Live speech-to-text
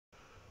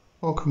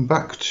Welcome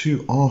back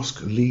to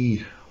Ask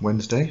Lee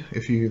Wednesday.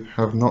 If you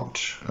have not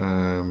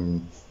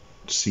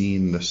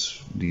seen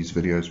these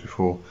videos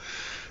before,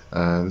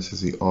 this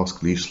is the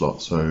Ask Lee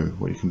slot. So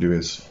what you can do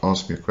is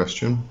ask me a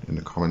question in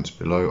the comments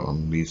below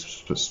on these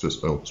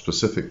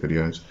specific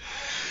videos,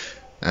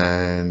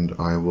 and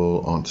I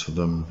will answer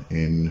them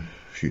in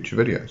future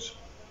videos.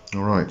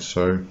 Alright,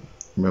 so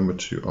remember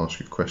to ask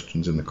your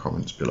questions in the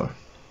comments below.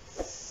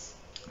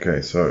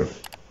 Okay, so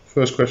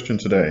first question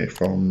today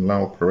from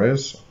Lau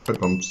Perez. I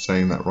hope I'm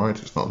saying that right.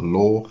 It's not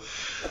Law,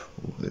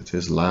 it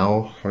is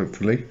Lau,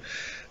 hopefully.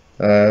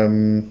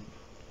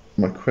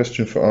 My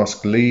question for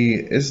Ask Lee: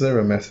 is there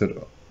a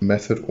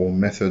method or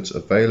methods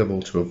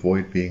available to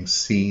avoid being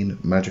seen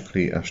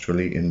magically,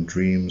 astrally in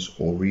dreams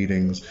or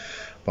readings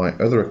by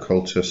other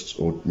occultists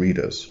or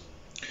readers?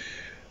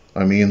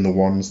 I mean the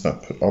ones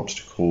that put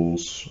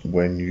obstacles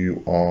when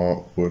you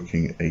are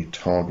working a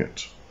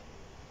target.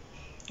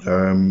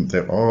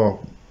 There are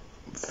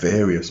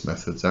various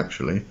methods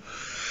actually,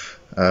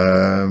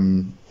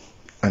 and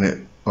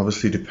it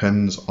obviously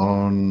depends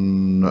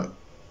on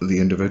the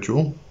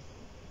individual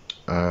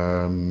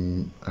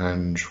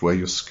and where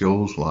your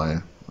skills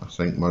lie, I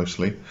think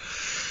mostly.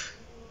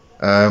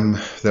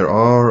 There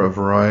are a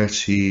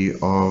variety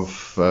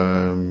of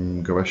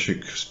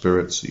Goetic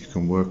spirits that you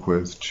can work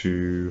with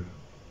to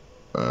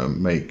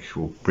make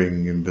or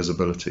bring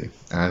invisibility,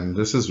 and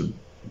this is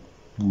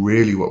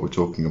really what we're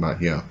talking about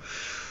here.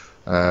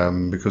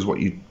 Because what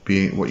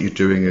you're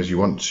doing is you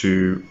want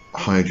to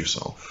hide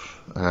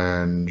yourself,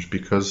 and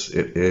because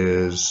it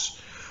is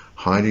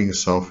hiding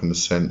yourself in the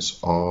sense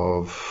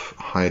of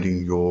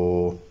hiding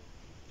your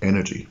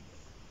energy,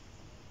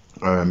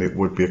 it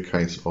would be a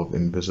case of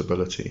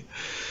invisibility.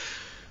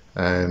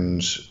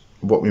 And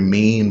what we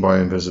mean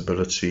by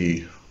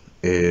invisibility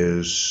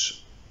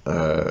is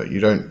you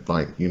don't,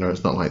 like,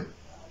 it's not like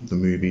the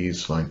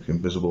movies like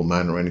Invisible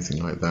Man or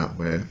anything like that,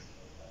 where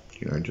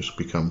just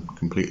become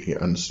completely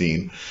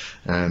unseen,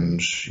 and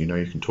you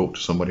can talk to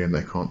somebody and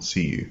they can't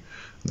see you.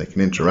 They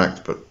can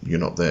interact, but you're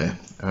not there.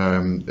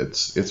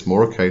 It's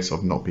more a case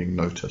of not being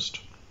noticed.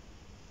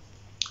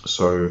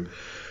 So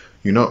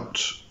you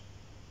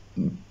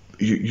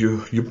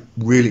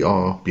really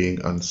are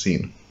being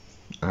unseen.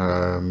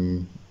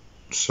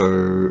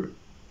 So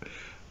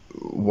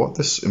what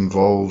this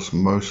involves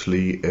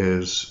mostly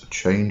is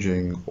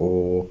changing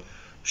or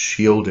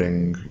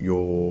shielding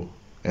your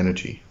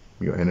energy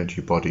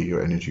body,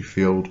 your energy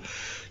field,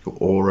 your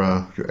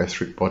aura, your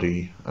etheric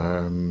body.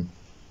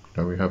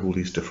 We have all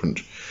these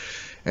different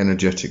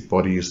energetic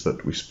bodies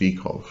that we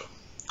speak of.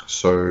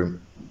 So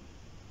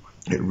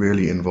it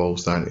really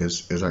involves that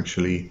is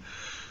actually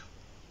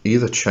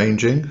either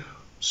changing.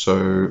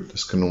 So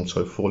this can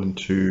also fall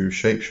into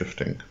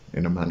shape-shifting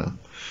in a manner.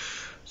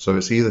 So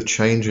it's either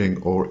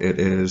changing or it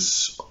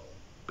is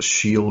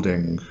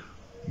shielding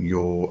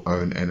your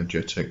own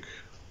energetic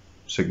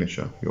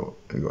signature, your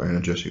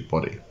energetic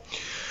body.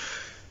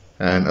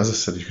 And as I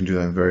said, you can do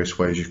that in various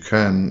ways. You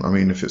can,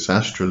 if it's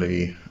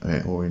astrally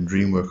or in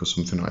dream work or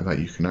something like that,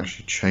 you can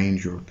actually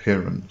change your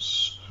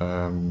appearance,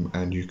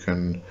 and you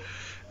can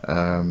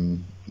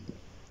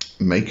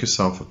make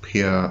yourself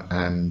appear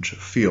and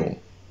feel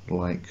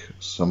like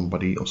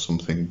somebody or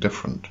something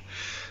different,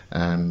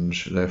 and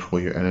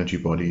therefore your energy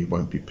body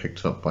won't be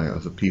picked up by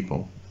other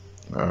people.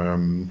 I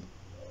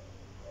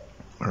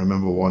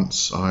remember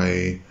once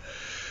I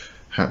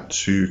had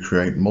to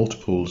create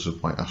multiples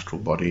of my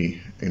astral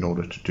body in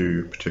order to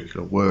do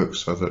particular work,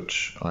 so that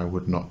I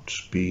would not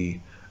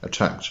be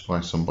attacked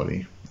by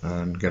somebody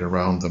and get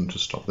around them to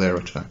stop their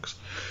attacks.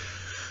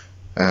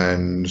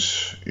 And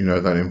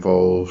that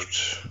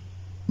involved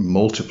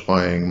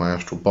multiplying my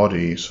astral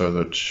body so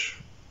that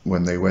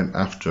when they went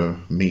after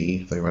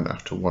me, they went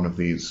after one of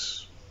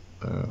these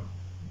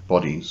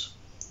bodies,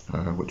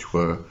 which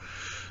were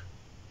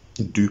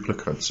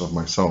duplicates of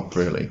myself,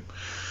 really.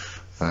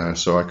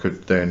 So I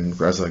could then,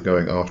 as they're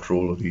going after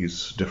all of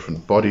these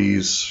different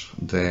bodies,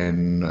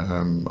 then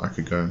I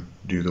could go and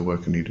do the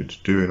work I needed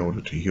to do in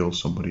order to heal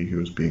somebody who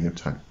was being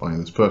attacked by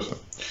this person.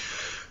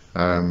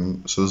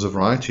 So there's a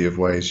variety of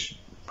ways.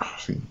 I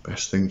think the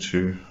best thing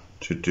to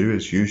do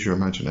is use your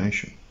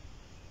imagination.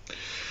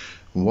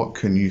 What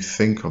can you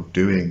think of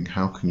doing?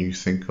 How can you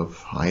think of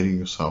hiding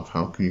yourself?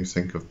 How can you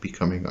think of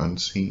becoming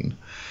unseen?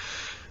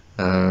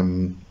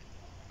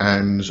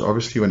 And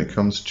obviously when it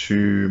comes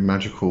to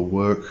magical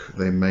work,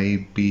 there may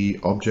be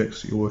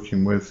objects that you're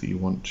working with that you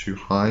want to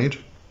hide.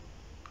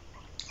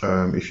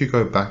 If you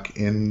go back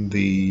in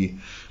the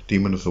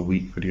Demon of the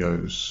Week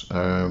videos,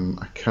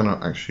 I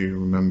cannot actually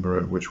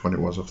remember which one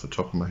it was off the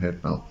top of my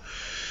head now.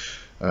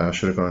 I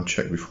should have gone and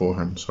checked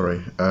beforehand,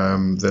 sorry.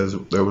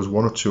 There was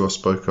one or two I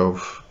spoke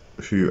of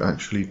who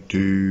actually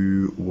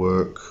do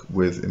work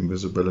with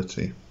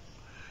invisibility.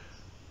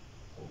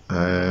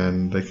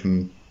 And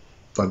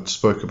I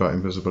spoke about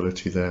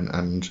invisibility then,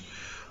 and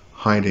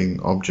hiding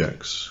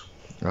objects,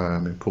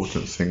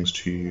 important things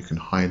to you. You can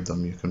hide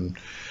them. You can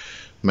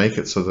make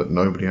it so that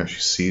nobody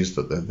actually sees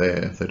that they're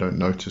there. They don't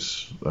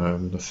notice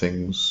the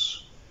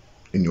things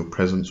in your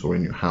presence or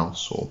in your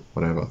house or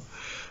whatever.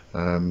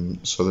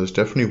 So there's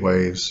definitely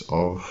ways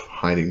of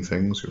hiding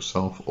things,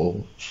 yourself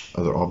or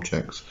other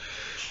objects,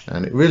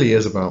 and it really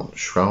is about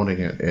shrouding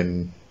it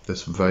in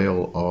this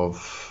veil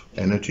of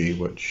energy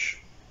which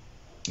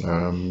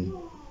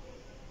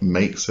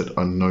makes it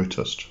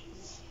unnoticed.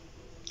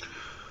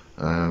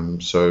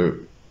 So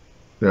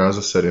yeah, as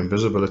I said,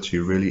 invisibility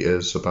really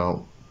is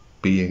about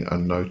being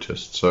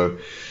unnoticed. So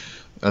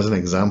as an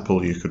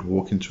example, you could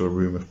walk into a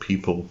room of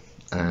people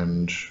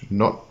and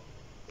not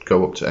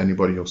go up to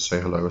anybody or say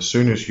hello. As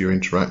soon as you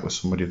interact with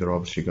somebody, they're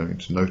obviously going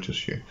to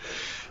notice you.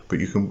 But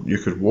you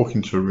could walk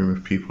into a room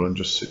of people and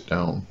just sit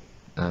down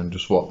and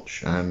just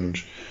watch,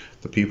 and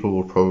the people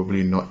will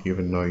probably not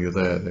even know you're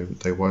there.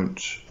 They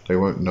won't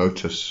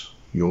notice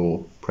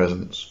your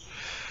presence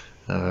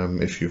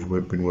if you've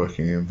been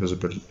working an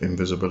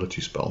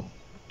invisibility spell.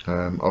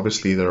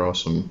 Obviously, there are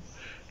some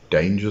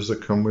dangers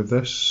that come with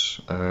this,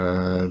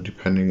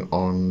 depending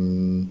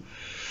on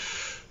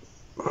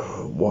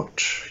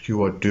what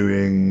you are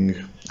doing.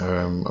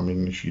 I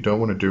mean, if you don't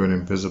want to do an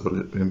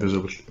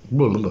invisible,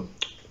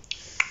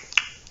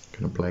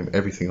 gonna blame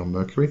everything on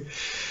Mercury.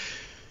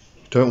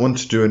 Don't want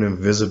to do an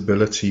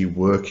invisibility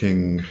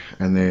working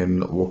and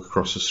then walk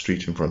across the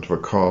street in front of a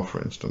car, for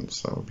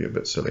instance. That would be a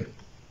bit silly.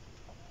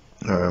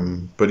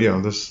 But yeah,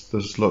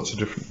 there's lots of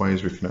different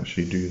ways we can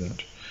actually do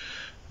that.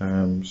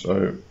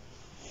 So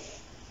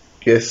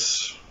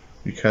yes,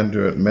 you can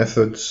do it.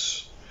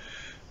 Methods.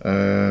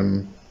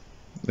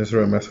 Is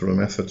there a method or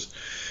methods?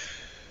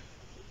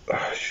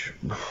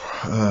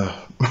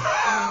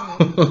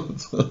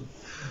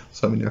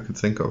 So many I could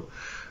think of.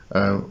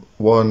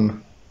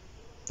 One,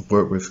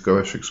 work with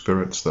Goetic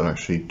spirits that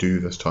actually do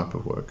this type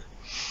of work.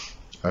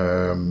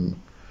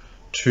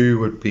 Two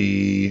would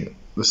be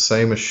the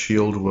same as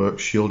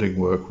shielding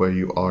work, where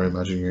you are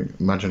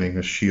imagining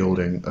a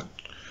shielding.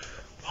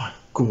 My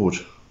God,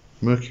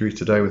 Mercury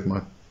today with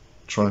my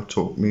trying to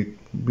talk me.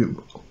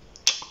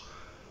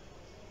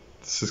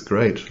 This is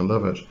great. I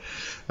love it.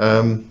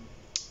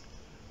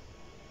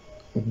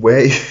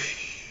 Where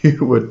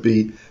you would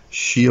be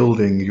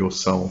shielding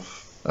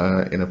yourself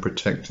in a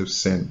protective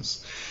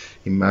sense,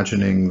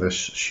 imagining this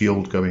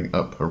shield going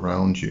up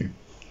around you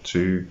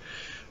to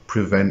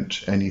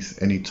prevent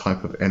any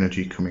type of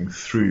energy coming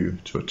through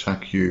to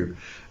attack you,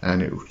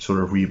 and it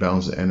sort of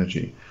rebounds the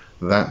energy.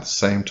 That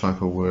same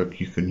type of work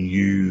you can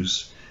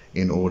use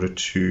in order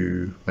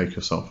to make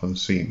yourself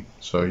unseen.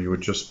 So you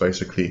would just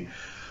basically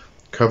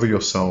cover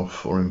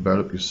yourself or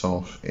envelop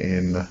yourself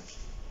in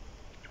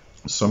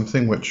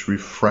something which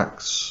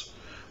refracts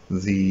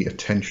the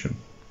attention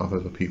of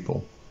other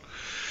people.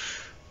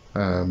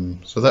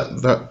 So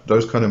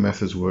those kind of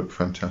methods work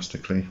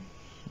fantastically.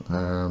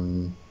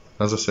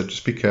 As I said,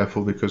 just be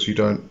careful, because you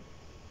don't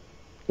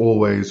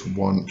always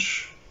want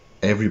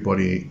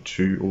everybody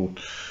to or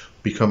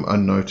become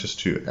unnoticed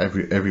to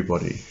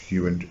everybody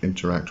you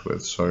interact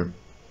with. So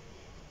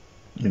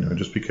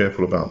just be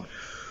careful about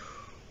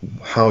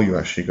how you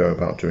actually go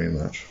about doing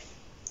that.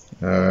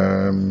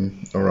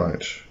 All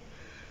right.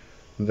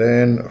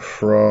 Then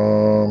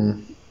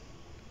from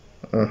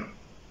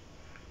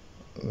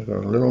I've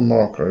got a little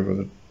marker over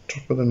the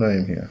top of the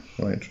name here.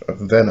 Right,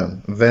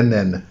 Venen.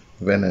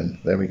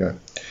 There we go.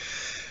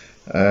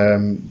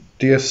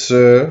 Dear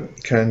Sir,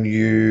 can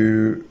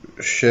you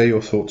share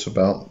your thoughts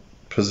about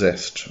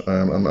possessed?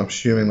 I'm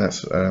assuming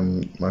that's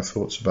my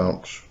thoughts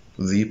about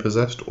the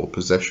possessed or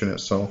possession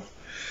itself.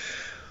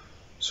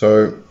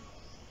 So,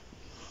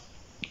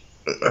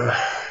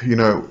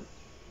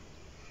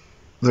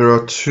 there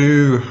are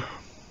two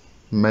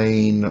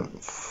main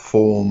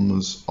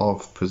forms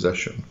of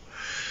possession.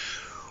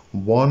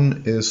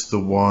 One is the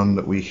one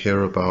that we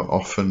hear about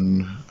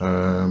often,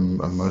 and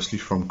mostly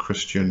from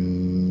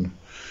Christian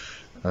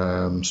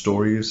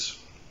stories,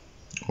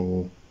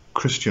 or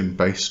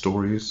Christian-based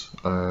stories,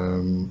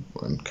 and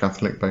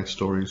Catholic-based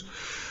stories,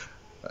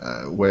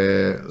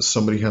 where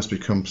somebody has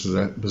become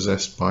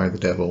possessed by the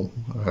devil.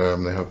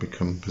 They have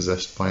become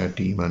possessed by a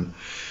demon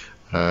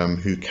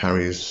who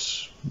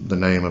carries the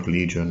name of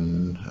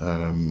Legion,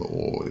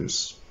 or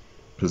is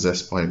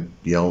possessed by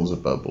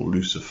Beelzebub or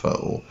Lucifer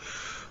or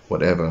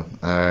whatever,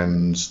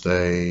 and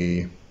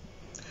they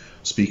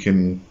speak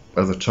in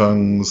other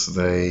tongues.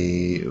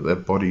 Their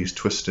bodies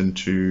twist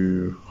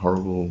into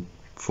horrible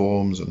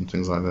forms and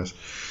things like this.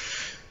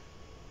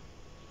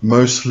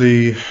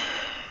 Mostly,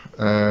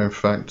 in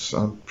fact,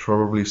 I'd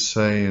probably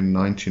say in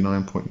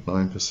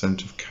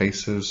 99.9% of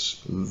cases,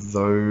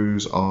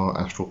 those are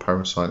astral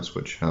parasites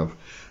which have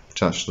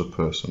attached to the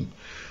person.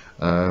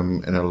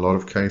 In a lot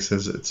of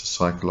cases, it's a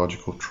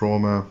psychological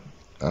trauma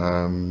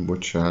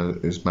which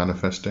is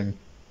manifesting.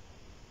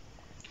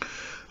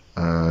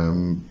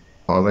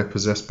 Are they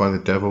possessed by the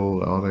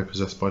devil? Are they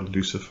possessed by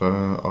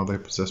Lucifer? Are they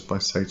possessed by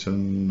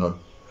Satan? No.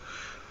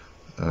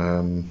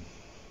 No,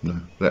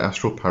 they're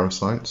astral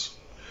parasites,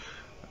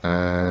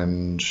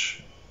 and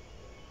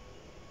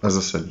as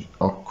I said,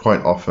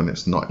 quite often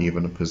it's not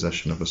even a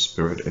possession of a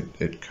spirit.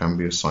 It can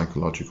be a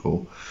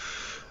psychological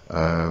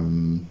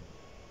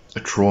a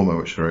trauma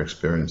which they're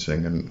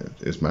experiencing and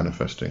is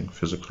manifesting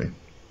physically.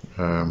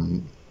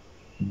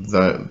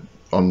 that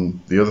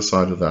on the other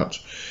side of that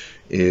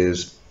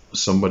is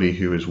somebody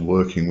who is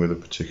working with a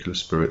particular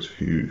spirit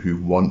who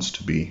wants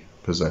to be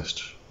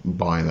possessed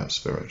by that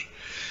spirit.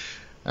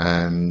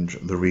 And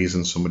the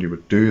reason somebody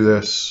would do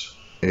this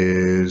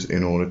is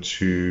in order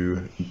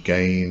to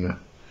gain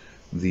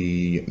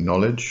the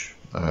knowledge,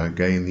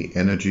 gain the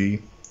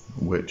energy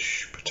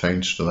which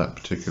pertains to that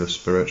particular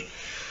spirit.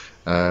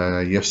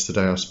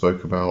 Yesterday I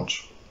spoke about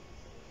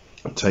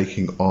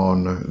taking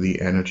on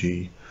the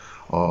energy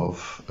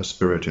of a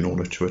spirit in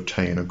order to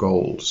attain a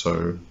goal.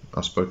 So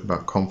I spoke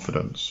about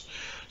confidence.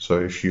 So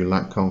if you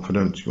lack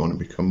confidence, you want to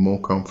become more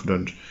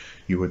confident,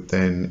 you would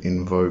then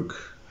invoke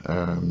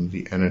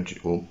the energy,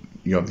 or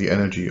you have the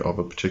energy of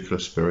a particular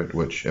spirit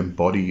which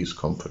embodies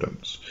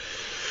confidence.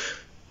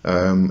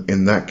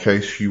 In that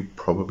case, you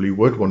probably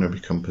would want to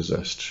become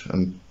possessed.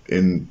 And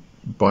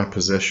by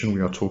possession,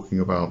 we are talking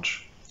about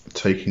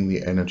taking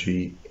the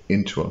energy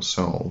into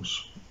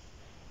ourselves.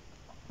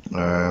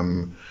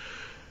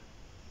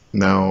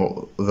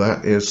 Now,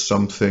 that is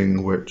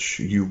something which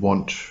you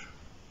want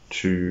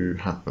to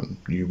happen.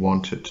 You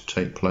want it to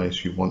take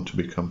place. You want to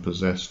become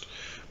possessed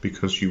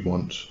because you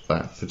want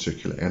that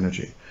particular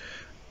energy.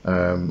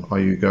 Are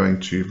you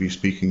going to be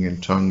speaking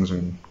in tongues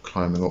and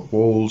climbing up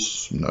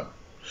walls? No,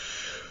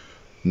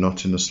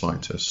 not in the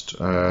slightest.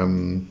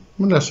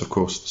 Unless, of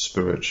course, the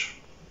spirit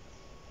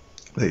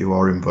that you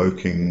are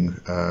invoking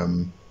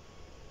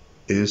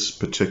is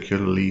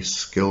particularly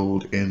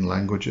skilled in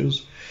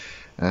languages,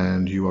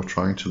 and you are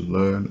trying to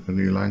learn a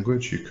new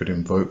language. You could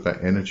invoke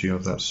that energy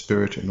of that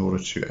spirit in order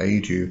to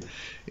aid you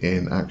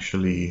in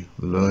actually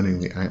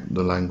learning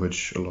the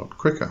language a lot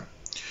quicker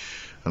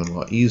and a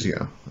lot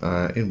easier,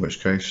 in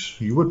which case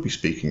you would be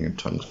speaking in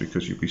tongues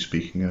because you'd be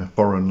speaking a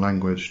foreign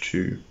language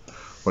to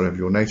whatever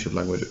your native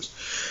language is.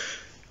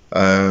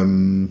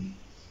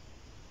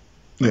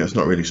 Yeah, it's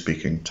not really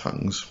speaking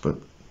tongues, but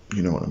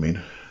you know what I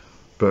mean.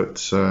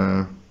 But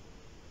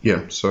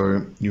yeah,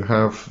 so you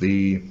have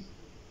the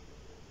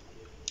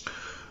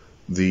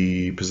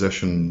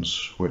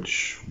possessions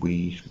which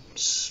we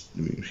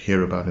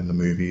hear about in the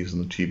movies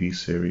and the TV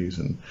series,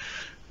 and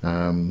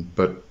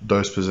but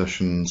those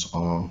possessions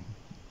are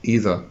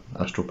either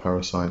astral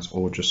parasites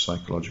or just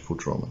psychological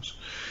traumas.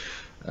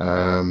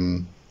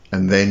 And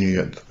then you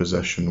get the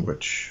possession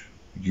which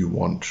you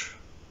want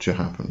to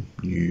happen.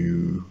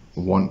 You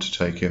want to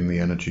take in the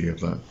energy of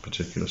that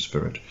particular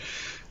spirit,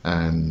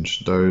 and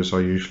those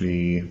are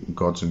usually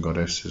gods and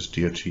goddesses,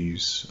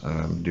 deities,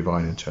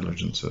 divine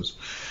intelligences.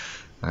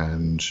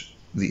 And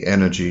the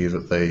energy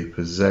that they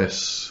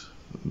possess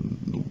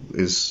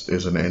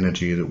is an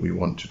energy that we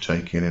want to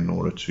take in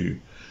order to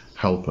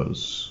help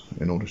us,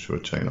 in order to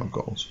attain our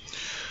goals.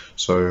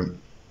 So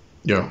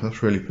yeah,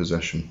 that's really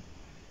possession.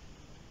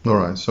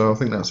 Alright, so I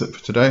think that's it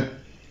for today.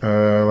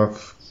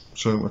 I've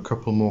a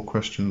couple more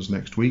questions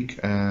next week,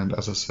 and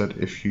as I said,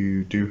 if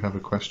you do have a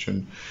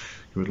question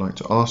you would like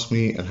to ask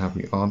me and have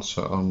me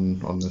answer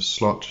on this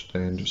slot,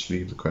 then just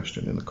leave the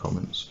question in the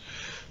comments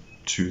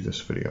to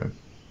this video,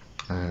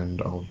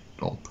 and I'll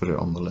put it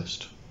on the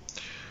list.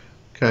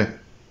 Okay,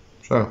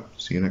 so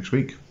see you next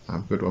week.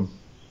 Have a good one.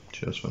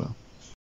 Cheers for now.